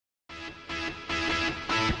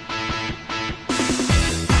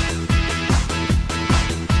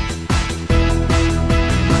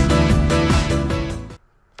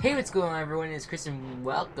what's going on, everyone? It's Chris and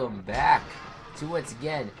welcome back to, once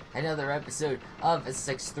again, another episode of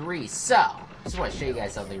SSX 3. So, just want to show you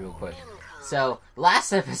guys something real quick. So,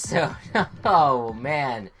 last episode, oh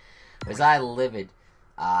man, was I livid.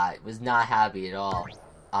 Was not happy at all.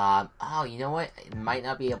 Oh, you know what? I might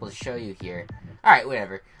not be able to show you here. Alright,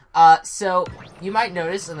 whatever. So, you might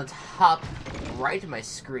notice on the top right of my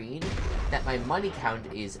screen that my money count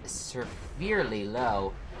is severely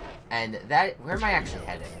low. And that, where am I actually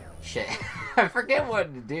heading? Shit. I forget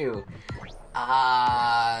what to do.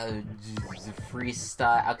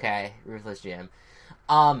 Freestyle. Okay, Ruthless Jam.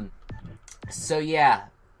 So yeah,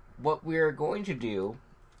 what we're going to do,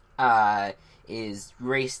 is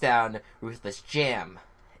race down Ruthless Jam.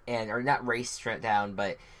 Or not race down,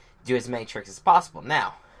 but do as many tricks as possible.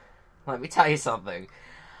 Now, let me tell you something.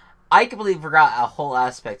 I completely forgot a whole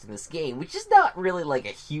aspect in this game, which is not really like a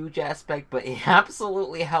huge aspect, but it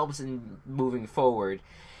absolutely helps in moving forward.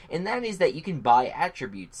 And that is that you can buy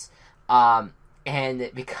attributes. And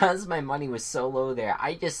because my money was so low there,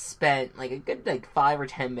 I just spent like a good 5 or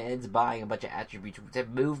 10 minutes buying a bunch of attributes to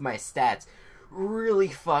move my stats really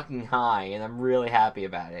fucking high, and I'm really happy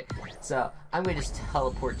about it. So I'm gonna just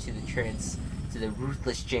teleport to the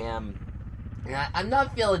Ruthless Jam. And I'm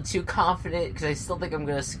not feeling too confident because I still think I'm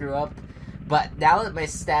gonna screw up. But now that my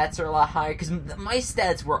stats are a lot higher, because my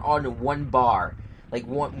stats were on one bar, like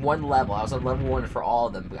one level. I was on level 1 for all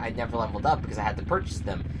of them, but I never leveled up because I had to purchase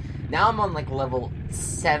them. Now I'm on like level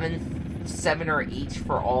 7 or 8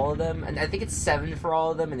 for all of them, and I think it's 7 for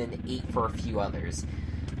all of them, and then 8 for a few others.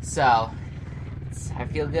 So I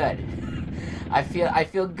feel good. I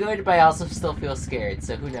feel good, but I also still feel scared,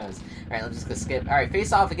 so who knows. Alright, let's just go skip. Alright,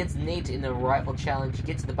 face off against Nate in the rival challenge. You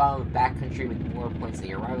get to the bottom of backcountry with more points than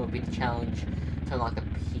your rival. Beat the challenge to unlock the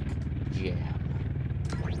peak jam.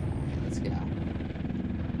 Let's go.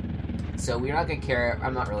 So we're not gonna care.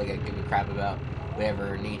 I'm not really gonna give a crap about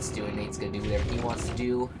whatever Nate's doing. Nate's gonna do whatever he wants to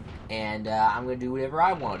do, and I'm gonna do whatever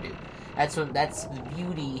I want to do. That's the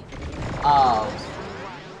beauty of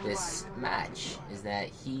this match, is that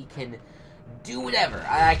he can do whatever.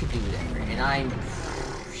 I can do whatever, and I'm...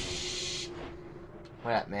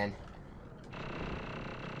 What up, man?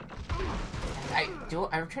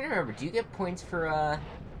 I'm trying to remember, do you get points for,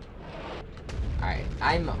 Alright,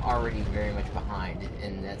 I'm already very much behind,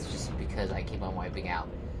 and that's just because I keep on wiping out.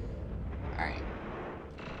 Alright.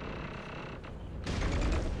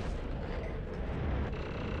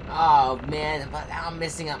 Oh, man, but I'm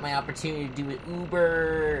missing out my opportunity to do it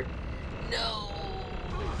Uber. No.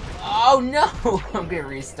 Oh, no. I'm gonna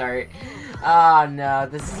restart. Oh, no,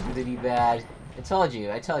 this is gonna be bad. I told you.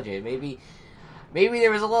 Maybe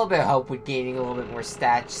there was a little bit of hope with gaining a little bit more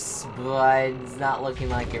stats, but it's not looking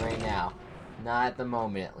like it right now. Not at the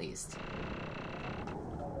moment, at least.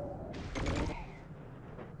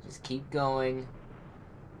 Just keep going.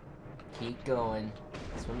 Keep going.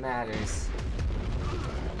 That's what matters.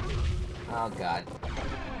 Oh, God.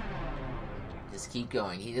 Just keep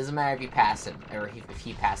going. It doesn't matter if you pass him, or if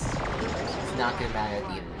he passes you. It's not gonna matter at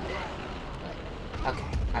the end of the day. But, okay.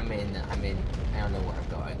 I'm in. I don't know where I'm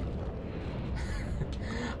going.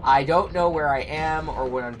 I don't know where I am or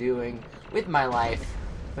what I'm doing with my life,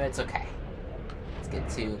 but it's okay. Let's get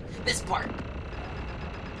to this part.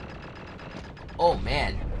 Oh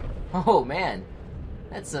man. Oh man.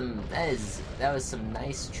 That was some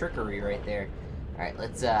nice trickery right there. Alright,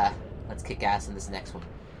 let's kick ass in this next one.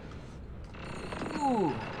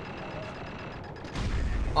 Ooh.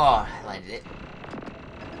 Oh, I landed it.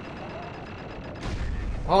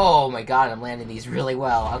 Oh my god, I'm landing these really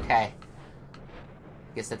well. Okay.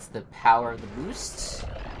 I guess that's the power of the boost,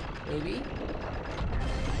 maybe?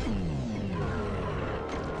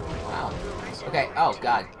 Wow. Okay, oh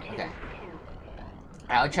god, okay.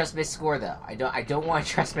 I don't trust my score though. I don't want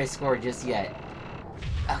to trust my score just yet.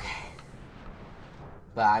 Okay.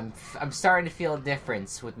 But I'm starting to feel a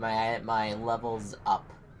difference with my levels up.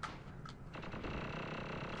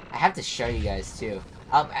 I have to show you guys too.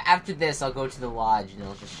 After this, I'll go to the lodge and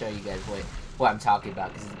I'll just show you guys what I'm talking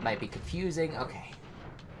about, because it might be confusing. Okay.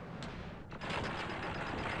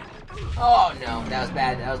 Oh no, that was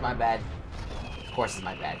bad. That was my bad. Of course, it's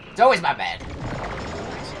my bad. It's always my bad.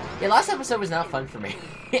 Yeah, last episode was not fun for me.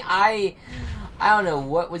 I don't know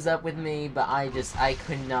what was up with me, but I just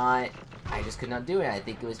could not do it. I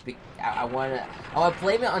think it was I want to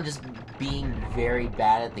blame it on just being very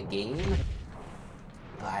bad at the game.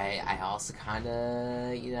 But I also kind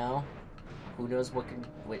of, you know, who knows what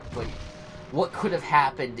could have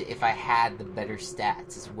happened if I had the better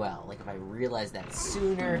stats as well. Like if I realized that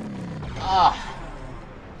sooner. Ah,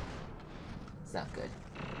 it's not good.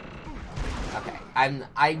 Okay, I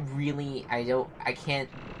can't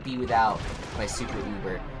be without my super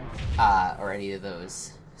Uber, or any of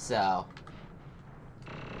those. So.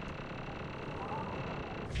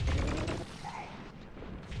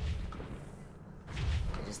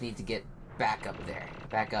 I just need to get back up there.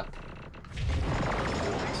 Back up.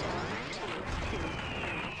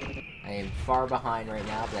 I am far behind right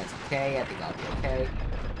now, but that's okay. I think I'll be okay.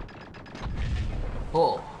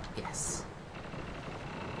 Oh, yes.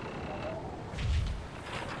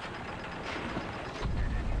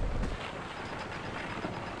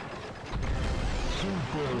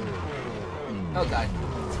 Oh god,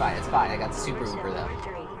 it's fine, it's fine. I got the super Uber though.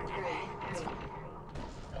 It's fine.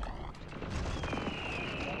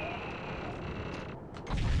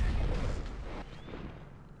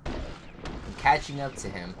 I'm catching up to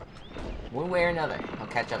him. One way or another, I'll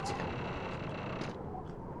catch up to him.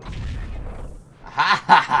 Ha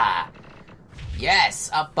ha ha! Yes,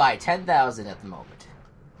 up by 10,000 at the moment.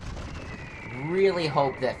 Really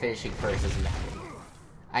hope that finishing first doesn't matter.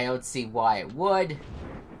 I don't see why it would,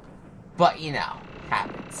 but you know,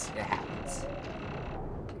 happens. It happens.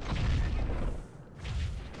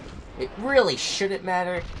 It really shouldn't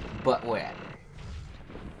matter, but whatever.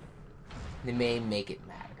 They may make it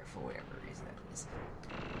matter for whatever reason that is.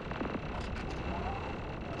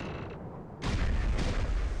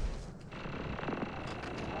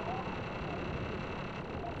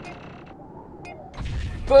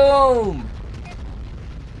 Boom!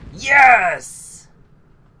 Yes!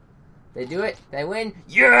 They do it? They win?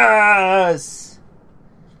 Yes!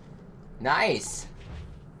 Nice!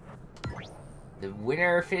 The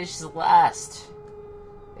winner finishes last.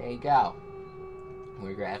 There you go.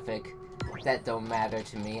 More graphic. That don't matter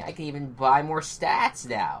to me. I can even buy more stats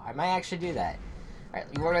now. I might actually do that. Alright,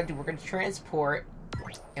 what we're gonna do, we're gonna transport,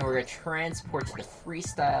 and we're gonna transport to the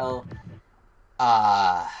freestyle,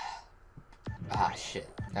 shit.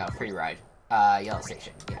 No, free ride. Yellow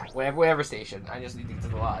station. Yeah, whatever station. I just need to get to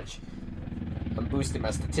the lodge. I'm boosting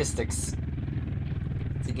my statistics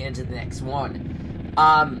to get into the next one.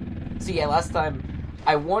 So yeah, last time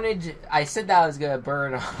I said that I was gonna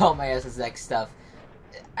burn all my SSX stuff.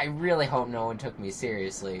 I really hope no one took me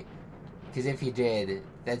seriously, because if you did,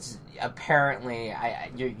 that's apparently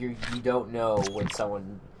you don't know when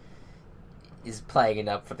someone is playing it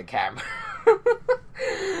up for the camera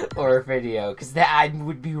or a video, because that I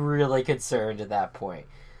would be really concerned at that point.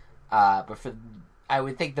 But I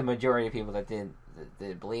would think the majority of people that didn't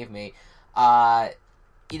believe me,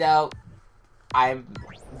 you know, I'm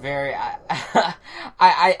very I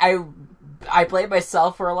played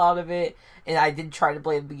myself for a lot of it. And I did try to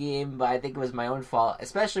play the game, but I think it was my own fault,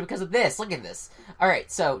 especially because of this. Look at this.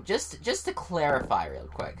 Alright, so, just to clarify real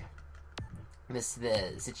quick. The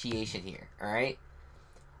situation here, alright?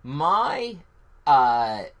 My,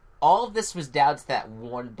 all of this was down to that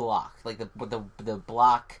one block. Like, the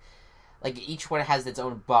block, like, each one has its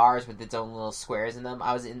own bars with its own little squares in them.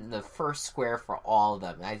 I was in the first square for all of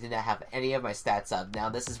them, and I did not have any of my stats up. Now,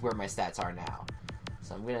 this is where my stats are now.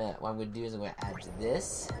 So, what I'm gonna do is I'm gonna add to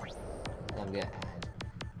this. I'm gonna add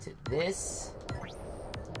to this,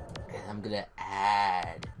 and I'm gonna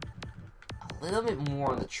add a little bit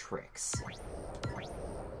more on the tricks.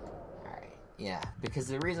 Alright, yeah, because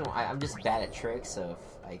the reason why I'm just bad at tricks, so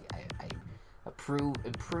if I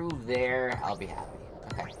improve there, I'll be happy.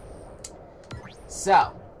 Okay.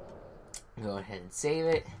 So, go ahead and save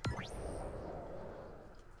it.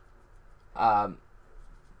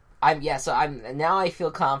 Now I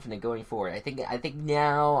feel confident going forward. I think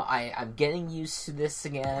now I'm getting used to this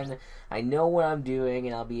again. I know what I'm doing,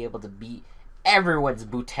 and I'll be able to beat everyone's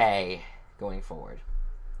bootay going forward.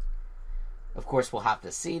 Of course, we'll have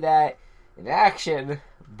to see that in action,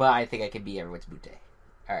 but I think I can beat everyone's bootay.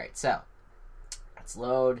 Alright, so let's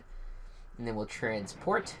load, and then we'll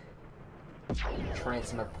transport. Let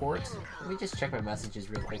me just check my messages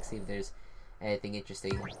real quick, see if there's anything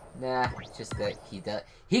interesting. Nah, it's just that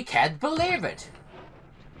he can't believe it!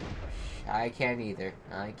 I can't either.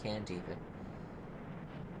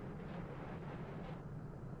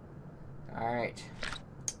 Alright.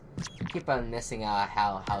 Keep on missing out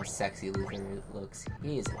how sexy Luther looks.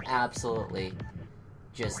 He is absolutely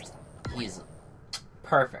he's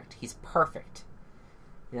perfect. He's perfect.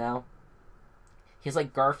 You know? He's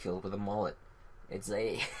like Garfield with a mullet. It's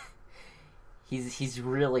like he's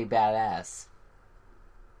really badass.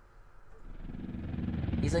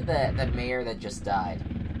 He's like the mayor that just died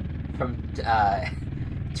from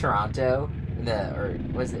Toronto. Who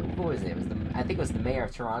was it? I think it was the mayor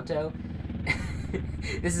of Toronto.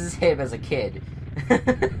 This is him as a kid.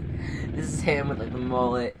 This is him with like the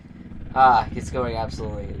mullet. He's going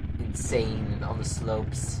absolutely insane on the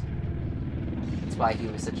slopes. That's why he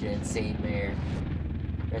was such an insane mayor.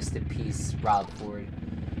 Rest in peace, Rob Ford.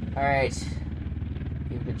 Alright.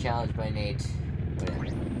 You've been challenged by Nate. Whatever.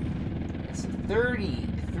 It's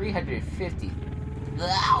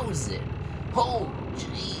 350,000. Oh,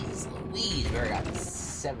 jeez Louise. We got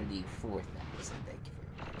 74,000. Thank you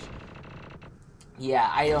very much. Yeah,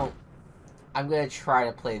 I'm gonna try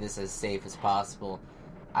to play this as safe as possible.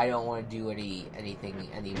 I don't want to do any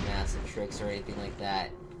massive tricks or anything like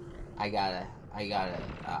that. I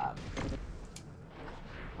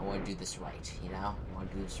want to do this right, you know? I want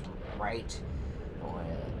to do this right. I want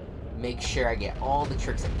to make sure I get all the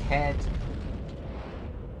tricks I can.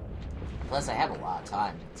 Plus, I have a lot of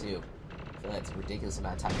time, too. I feel like that's a ridiculous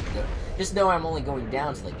amount of time to go. Just know I'm only going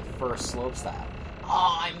down to, like, the first slope style.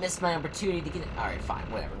 Oh, I missed my opportunity to get it. Alright, fine,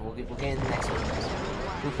 whatever. We'll get in the next one.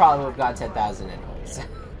 We probably would have got 10,000 anyways.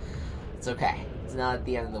 It's okay. It's not at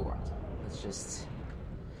the end of the world. Let's just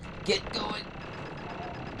get going.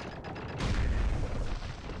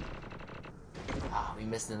 Oh, we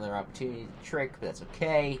missed another opportunity to trick, but that's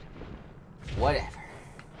okay. Whatever.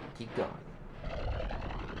 Keep going.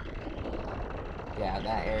 Yeah,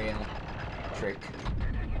 that area. Trick.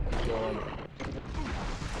 Keep going.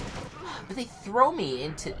 But they throw me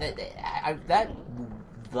into... That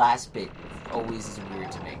last bit always is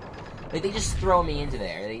weird to me. Like, they just throw me into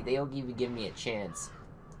there. They don't even give me a chance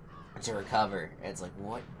to recover. And it's like,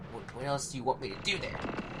 what else do you want me to do there?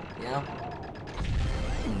 You know?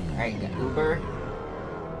 Alright, got Uber.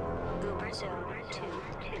 Uber zone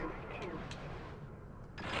 222.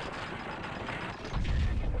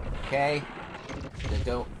 Okay.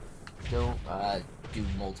 Don't do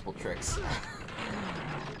multiple tricks.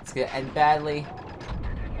 It's gonna end badly.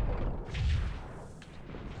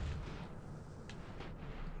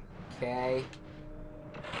 Okay.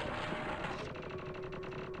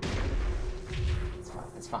 It's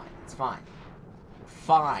fine. It's fine. We're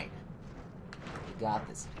fine. We got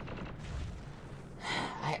this.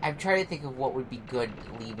 I'm trying to think of what would be good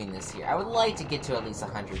leaving this here. I would like to get to at least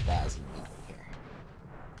 100,000 leaving here.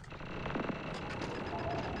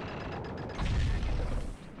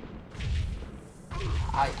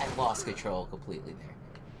 I lost control completely there.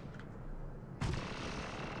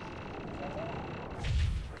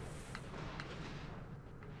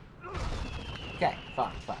 Okay,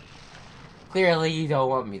 fine. Clearly you don't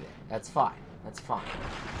want me there. That's fine. That's fine.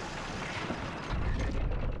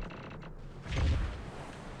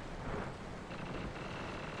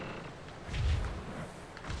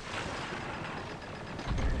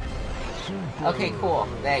 Okay, cool.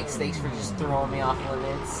 Thanks for just throwing me off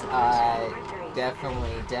limits.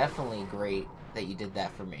 Definitely great that you did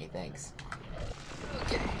that for me. Thanks.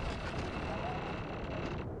 Okay.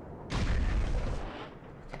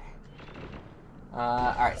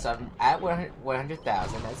 Alright, so I'm at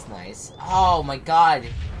 100,000. That's nice. Oh my god!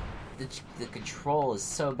 The control is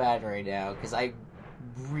so bad right now, because I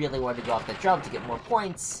really wanted to go off that jump to get more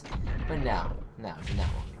points. But no, do not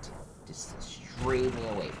want me to. Just stray me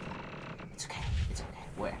away from that. It's okay.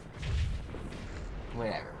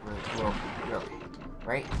 Whatever. We're okay.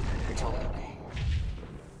 Right? We're totally okay.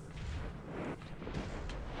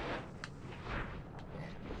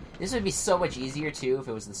 This would be so much easier, too, if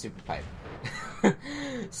it was the super pipe.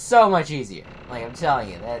 So much easier. Like, I'm telling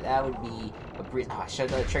you, that would be a breeze. Oh, I should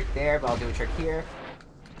have done a trick there, but I'll do a trick here.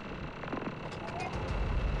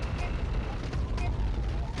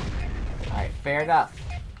 Alright, fair enough.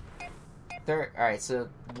 Alright, so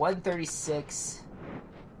 136,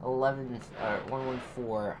 114. I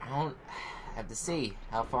don't have to see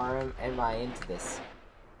how far am I into this.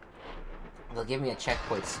 They'll give me a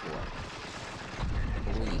checkpoint score, I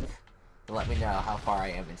believe. They'll let me know how far I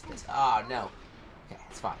am into this. Oh, no. Okay,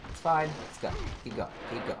 it's fine. Let's go. Keep going.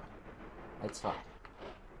 It's fine.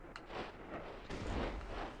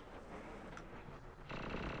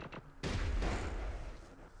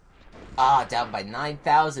 Ah, down by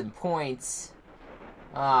 9,000 points.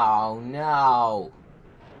 Oh, no.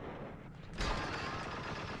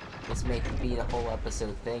 This may be the whole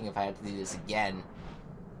episode thing if I have to do this again.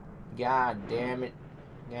 God damn it.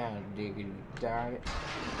 God diggity darn it.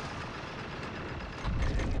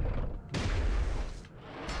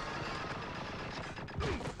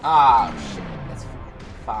 Oh, shit. That's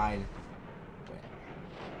fine.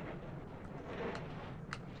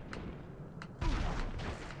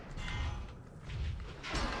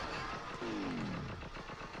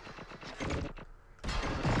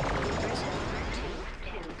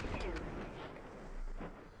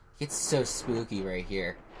 It's so spooky right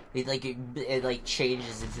here. It like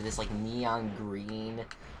changes into this like neon green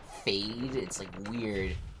fade. It's like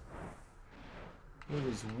weird. It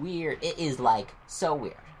is weird. It is like so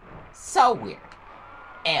weird. So weird.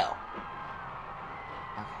 Ew.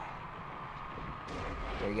 Okay.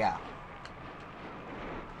 There you go.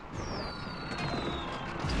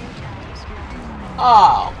 2 times multiplier.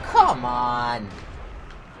 Oh, come on.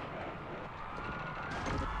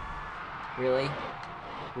 Really?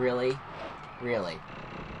 Really? Really?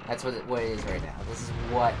 That's what it is right now. This is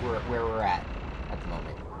where we're at the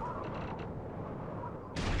moment.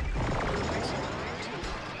 Boomer zone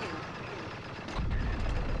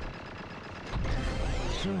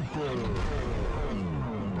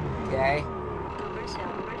 2. Okay. Boomer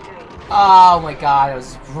zone 3. Oh my god, I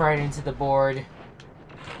was right into the board.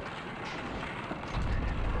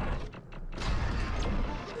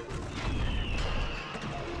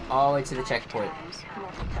 All the way to the checkpoint. Times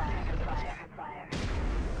multiplier.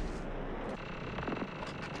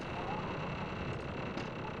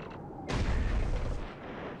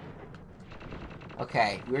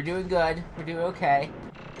 Okay, we're doing good. We're doing okay.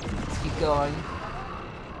 Let's keep going.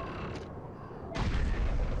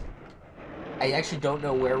 I actually don't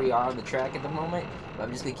know where we are on the track at the moment, but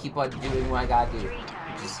I'm just gonna keep on doing what I gotta do. 3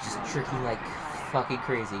 times. Just tricking like fucking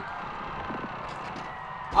crazy.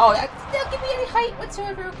 Oh, that didn't give me any height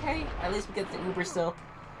whatsoever, okay. At least we get the Uber still.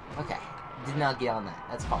 Okay, did not get on that.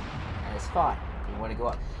 That's fine. That is fine. You want to go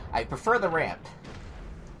up. I prefer the ramp.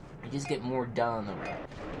 I just get more done on the ramp.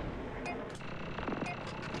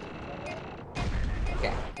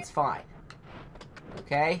 Okay, it's fine.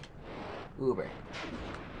 Okay? Uber.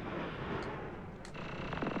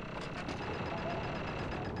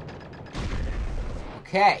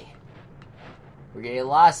 Okay. We're getting a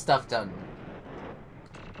lot of stuff done.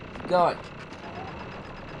 Keep going.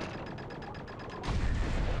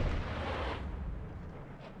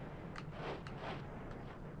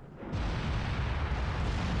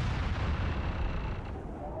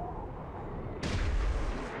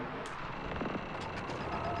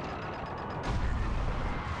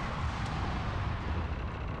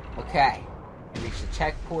 Okay. We reached the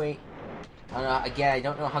checkpoint. Again, I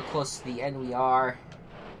don't know how close to the end we are.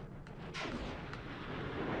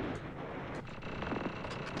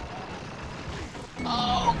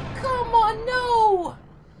 Oh, come on, no!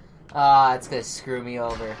 Ah, it's gonna screw me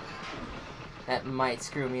over. That might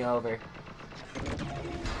screw me over.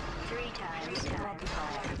 3 times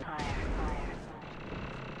multiplier.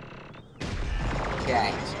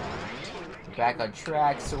 Okay. Zone We're back on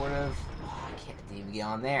track, sort of. Oh, I can't even get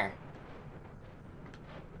on there.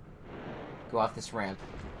 Go off this ramp.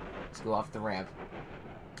 Let's go off the ramp.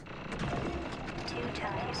 2. 2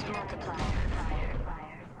 times multiplier.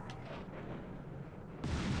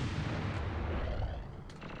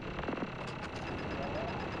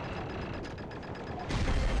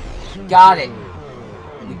 Got it!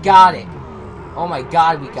 We got it! Oh my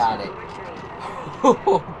god, we got it!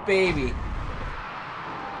 Oh, baby!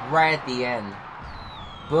 Right at the end.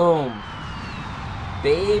 Boom!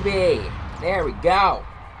 Baby! There we go!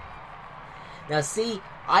 Now see,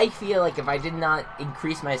 I feel like if I did not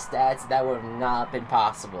increase my stats, that would have not been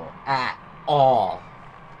possible. At all.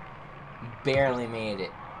 Barely made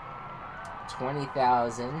it.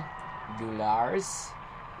 $20,000.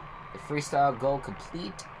 The freestyle goal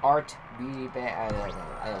complete. Art, beauty, band.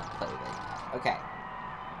 I don't play with it. Okay.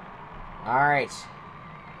 Alright.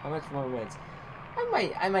 How much more minutes?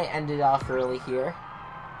 I might end it off early here.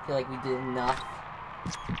 I feel like we did enough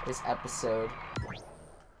this episode.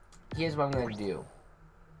 Here's what I'm gonna do.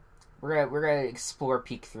 We're gonna explore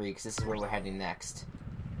Peak 3 because this is where we're heading next.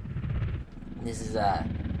 This is a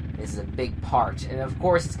big part, and of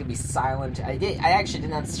course it's gonna be silent. I actually did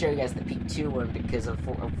not show you guys the Peak 2 one because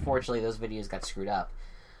unfortunately those videos got screwed up.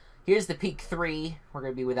 Here's the Peak 3. We're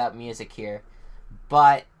gonna be without music here,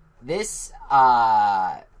 but this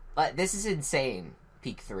is insane.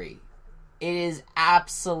 Peak 3. It is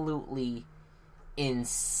absolutely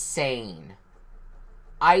insane.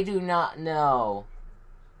 I do not know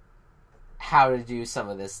how to do some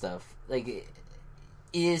of this stuff. Like, it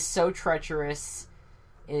is so treacherous.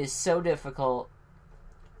 It is so difficult.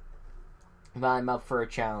 But I'm up for a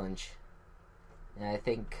challenge. And I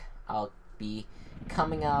think I'll be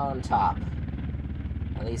coming out on top.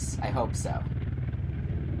 At least, I hope so.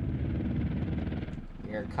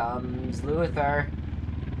 Here comes Luther.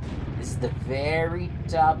 This is the very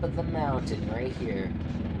top of the mountain right here.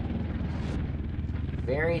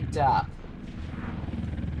 Very top.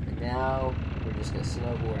 And now we're just gonna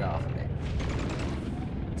snowboard off of it.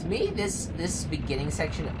 To me, this beginning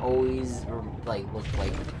section always looked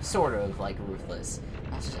like sort of like Ruthless.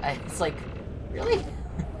 It's like, really?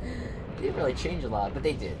 They didn't really change a lot, but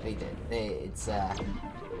they did. It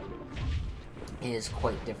is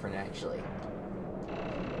quite different actually.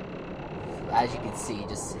 As you can see,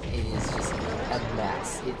 it is just a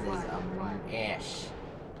mess. It is a mess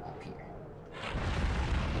up here.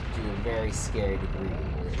 to a very scary degree.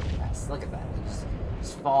 Yes, look at that. He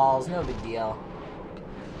just falls. No big deal.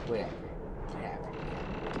 Whatever.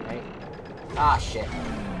 Right? Ah, shit.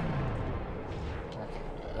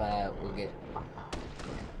 Okay. We'll get...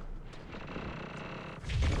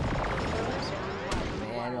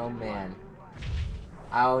 Man, oh man.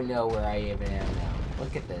 I don't know where I even am now.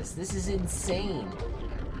 Look at this. This is insane.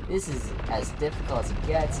 This is as difficult as it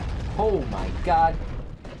gets. Oh my god.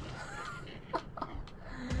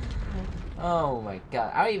 Oh my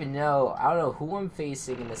god. I don't even know. I don't know who I'm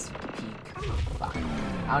facing in this peak. Fuck.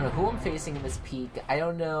 I don't know who I'm facing in this peak. I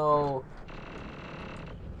don't know.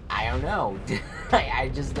 I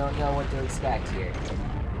just don't know what to expect here.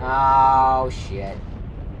 Oh shit.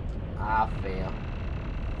 I fail.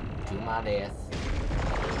 To my death.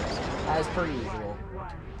 As per usual.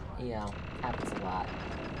 You know, happens a lot.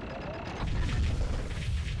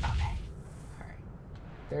 Okay.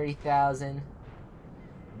 Alright. $30,000.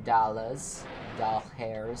 Doll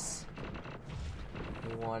hairs.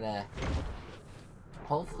 We wanna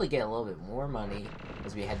hopefully get a little bit more money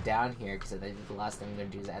as we head down here, because I think the last thing I'm gonna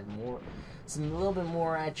do is add a little bit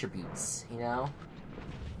more attributes, you know?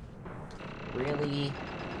 Really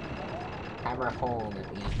hammer home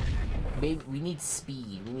that we need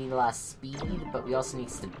speed. We need a lot of speed, but we also need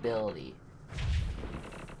stability.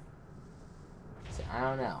 So I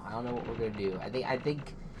don't know. I don't know what we're gonna do. I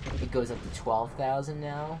think it goes up to 12,000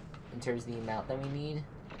 now in terms of the amount that we need.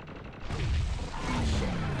 Oh, shit.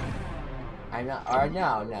 I'm not. Or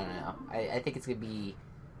no. I think it's gonna be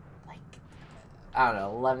like, I don't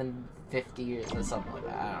know, 1150 or something like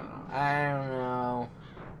that. I don't know.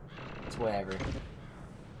 It's whatever.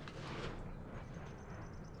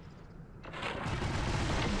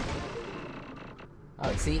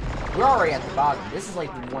 Oh, see? We're already at the bottom. This is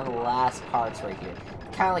like one of the last parts right here.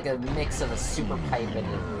 Kind of like a mix of a super pipe and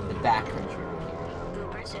the backcountry right here.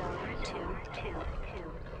 Boomer zone 222.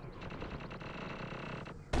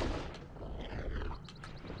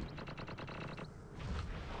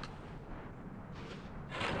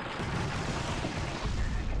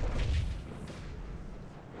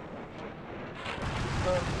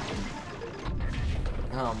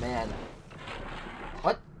 Oh man.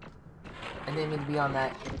 What? I didn't mean to be on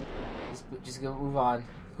that. Just go move on.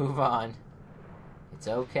 Move on. It's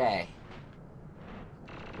okay.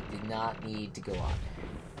 We did not need to go on there.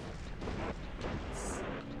 It's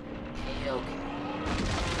okay.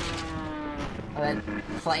 Oh, that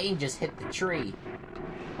plane just hit the tree.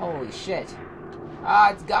 Holy shit.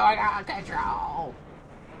 Ah, it's going out of control.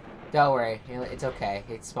 Don't worry. It's okay.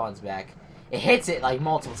 It spawns back. It hits it like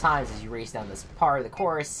multiple times as you race down this part of the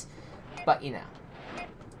course. But, you know.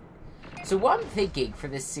 So what I'm thinking for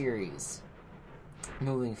this series,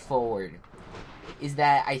 moving forward, is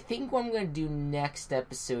that I think what I'm going to do next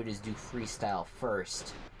episode is do freestyle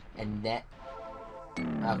first, and then...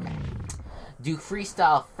 Okay. Do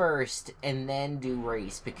freestyle first, and then do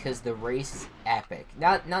race, because the race is epic.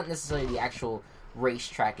 Not necessarily the actual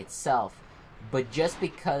racetrack itself, but just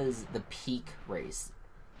because the peak race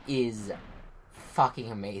is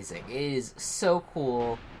fucking amazing. It is so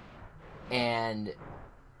cool, and...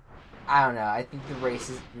 I don't know. I think the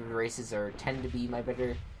races tend to be my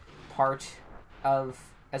better part of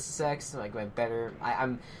SSX. Like my better.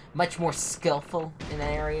 I'm much more skillful in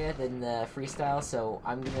that area than the freestyle. So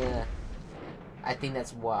I think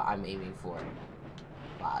that's what I'm aiming for.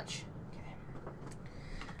 Lodge.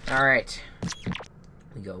 Okay. All right.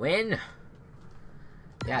 We go in.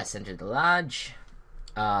 Yes, enter the lodge.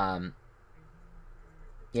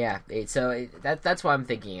 Yeah. That's what I'm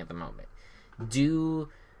thinking at the moment. Do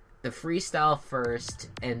the freestyle first,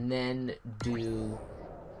 and then do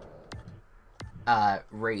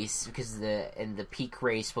race, because the peak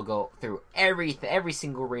race will go through every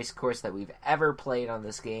single race course that we've ever played on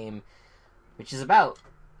this game, which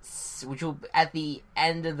will at the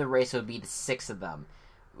end of the race would be the 6 of them.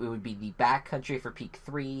 It would be the backcountry for peak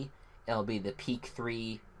 3. It'll be the peak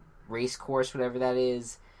 3 race course, whatever that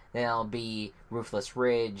is. Then it'll be Roofless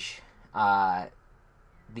Ridge,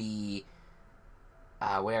 the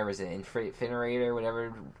whatever is it, Infinerator,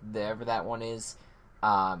 whatever that one is,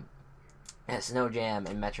 Snow Jam,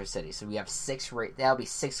 and Metro City. So we have that'll be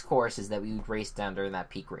 6 courses that we would race down during that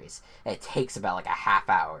peak race. And it takes about like a half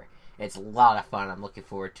hour. It's a lot of fun. I'm looking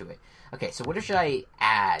forward to it. Okay, so what should I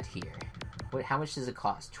add here? How much does it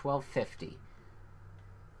cost? $12.50.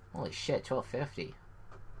 Holy shit, $12.50. I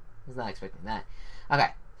was not expecting that. Okay,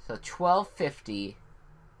 so $12.50.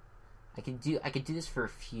 I can do this for a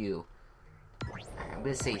few. I'm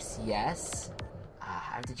gonna say yes. I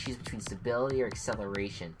have to choose between stability or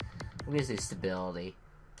acceleration. I'm gonna say stability.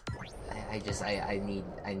 I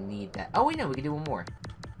need that. Oh wait, no, we can do one more.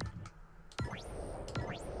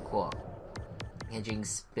 Cool. Hinging,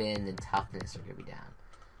 spin, and toughness are going to be down.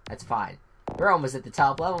 That's fine. We're almost at the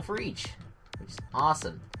top level for each, which is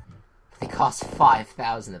awesome. They cost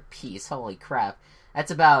 5,000 a piece. Holy crap.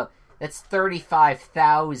 That's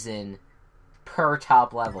 35,000 per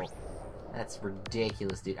top level. That's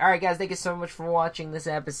ridiculous, dude. Alright, guys, thank you so much for watching this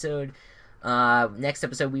episode. Next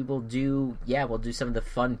episode we will do, we'll do some of the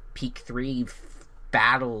fun Peak 3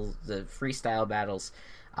 battles, the freestyle battles.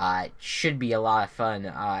 It should be a lot of fun.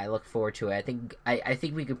 I look forward to it. I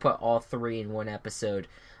think we could put all 3 in one episode.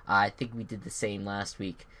 I think we did the same last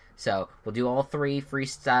week. So, we'll do all 3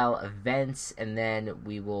 freestyle events, and then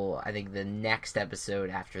we will, I think the next episode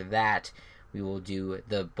after that, we will do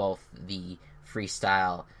both the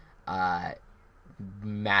freestyle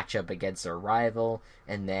matchup against our rival,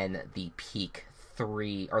 and then the Peak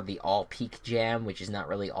 3, or the All Peak Jam, which is not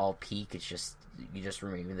really All Peak, it's just, you just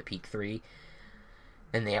remove the Peak 3.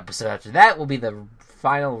 And the episode after that will be the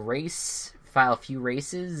final few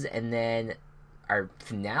races, and then our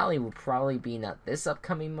finale will probably be not this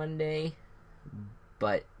upcoming Monday,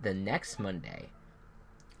 but the next Monday.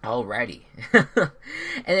 Alrighty. And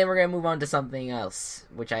then we're going to move on to something else,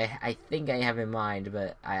 which I think I have in mind,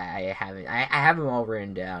 but I haven't. I have them all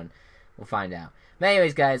written down. We'll find out. But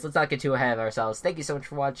anyways, guys, let's not get too ahead of ourselves. Thank you so much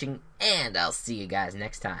for watching, and I'll see you guys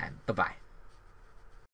next time. Bye-bye.